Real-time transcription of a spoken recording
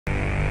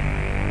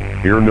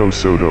Erno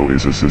Soto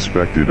is a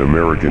suspected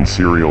American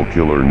serial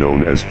killer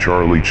known as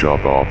Charlie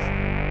Chop-Off.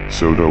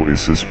 Soto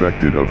is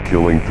suspected of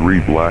killing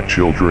 3 black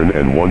children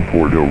and 1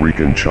 Puerto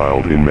Rican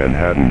child in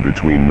Manhattan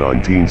between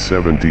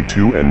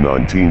 1972 and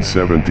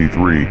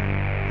 1973.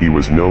 He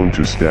was known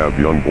to stab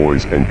young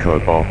boys and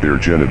cut off their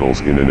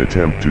genitals in an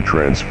attempt to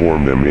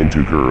transform them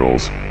into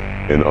girls.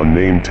 An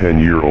unnamed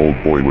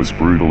 10-year-old boy was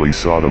brutally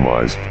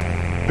sodomized,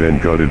 then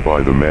gutted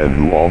by the man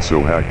who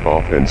also hacked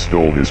off and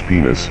stole his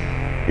penis.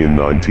 In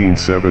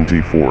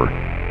 1974,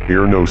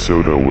 Erno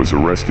Soto was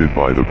arrested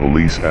by the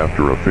police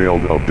after a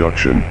failed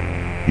abduction.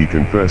 He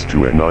confessed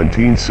to a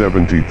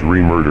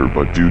 1973 murder,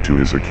 but due to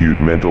his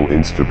acute mental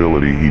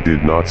instability he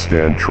did not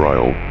stand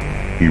trial.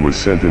 He was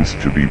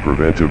sentenced to be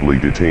preventively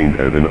detained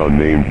at an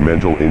unnamed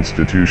mental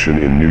institution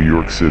in New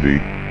York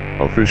City,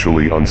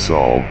 officially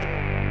unsolved.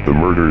 The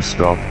murders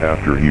stopped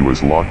after he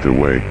was locked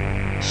away.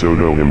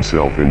 Soto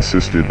himself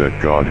insisted that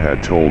God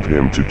had told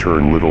him to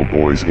turn little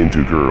boys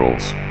into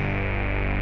girls.